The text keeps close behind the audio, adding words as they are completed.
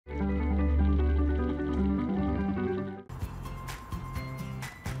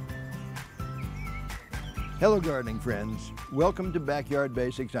Hello gardening friends, welcome to Backyard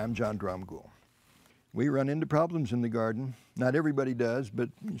Basics. I'm John Dromgoole. We run into problems in the garden. Not everybody does, but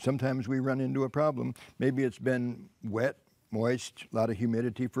sometimes we run into a problem. Maybe it's been wet, moist, a lot of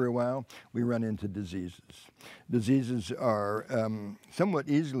humidity for a while. We run into diseases. Diseases are somewhat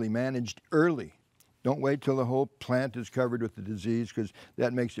easily managed early. Don't wait till the whole plant is covered with the disease, because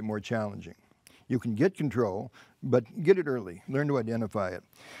that makes it more challenging. You can get control, but get it early. Learn to identify it.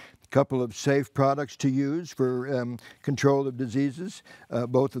 A couple of safe products to use for control of diseases.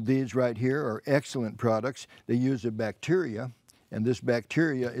 Both of these right here are excellent products. They use a bacteria, and this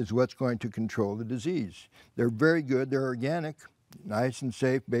bacteria is what's going to control the disease. They're very good. They're organic, nice and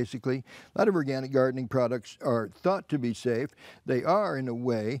safe, basically. A lot of organic gardening products are thought to be safe. They are in a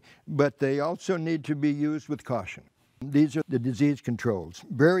way, but they also need to be used with caution. These are the disease controls,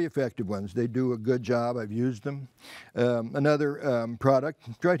 very effective ones. They do a good job. I've used them. Another product,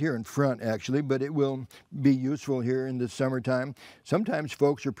 it's right here in front actually, but it will be useful here in the summertime. Sometimes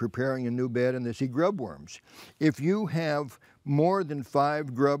folks are preparing a new bed and they see grub worms. If you have more than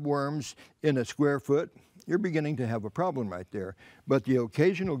 5 grub worms in a square foot, you're beginning to have a problem right there. But the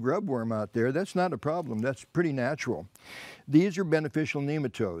occasional grub worm out there, that's not a problem. That's pretty natural. These are beneficial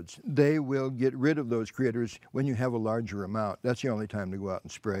nematodes. They will get rid of those critters when you have a larger amount. That's the only time to go out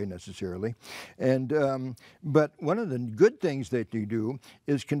and spray necessarily. And but one of the good things that they do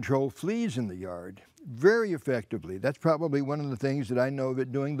is control fleas in the yard very effectively. That's probably one of the things that I know of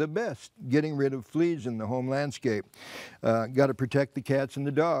it doing the best, getting rid of fleas in the home landscape. Got to protect the cats and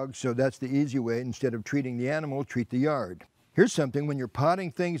the dogs, so that's the easy way. Instead of treating the animal, treat the yard. Here's something, when you're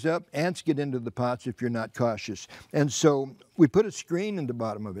potting things up, ants get into the pots if you're not cautious. And so we put a screen in the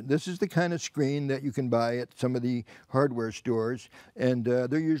bottom of it. This is the kind of screen that you can buy at some of the hardware stores, and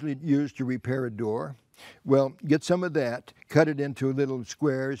they're usually used to repair a door. Well, get some of that, cut it into little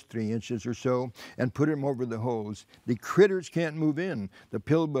squares, 3 inches or so, and put them over the holes. The critters can't move in. The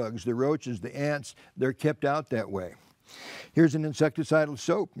pill bugs, the roaches, the ants, they're kept out that way. Here's an insecticidal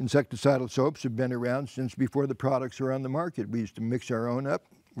soap. Insecticidal soaps have been around since before the products were on the market. We used to mix our own up.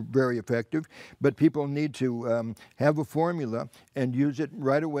 Very effective, but people need to have a formula and use it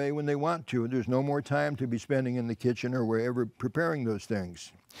right away when they want to. There's no more time to be spending in the kitchen or wherever preparing those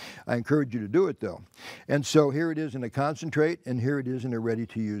things. I encourage you to do it though. And so here it is in a concentrate, and here it is in a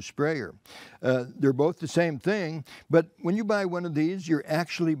ready-to-use sprayer. They're both the same thing, but when you buy one of these, you're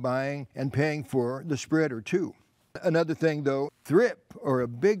actually buying and paying for the spreader too. Another thing though, thrip are a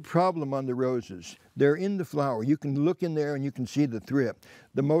big problem on the roses. They're in the flower. You can look in there and you can see the thrip.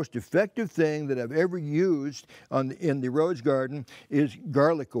 The most effective thing that I've ever used in the rose garden is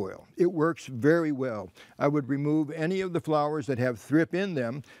garlic oil. It works very well. I would remove any of the flowers that have thrip in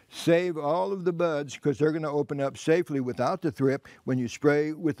them, save all of the buds, because they're going to open up safely without the thrip when you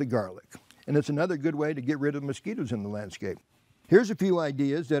spray with the garlic. And it's another good way to get rid of mosquitoes in the landscape. Here's a few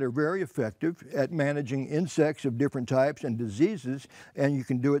ideas that are very effective at managing insects of different types and diseases, and you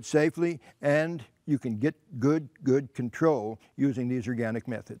can do it safely, and you can get good control using these organic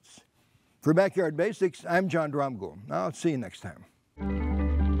methods. For Backyard Basics, I'm John Dromgoole. I'll see you next time.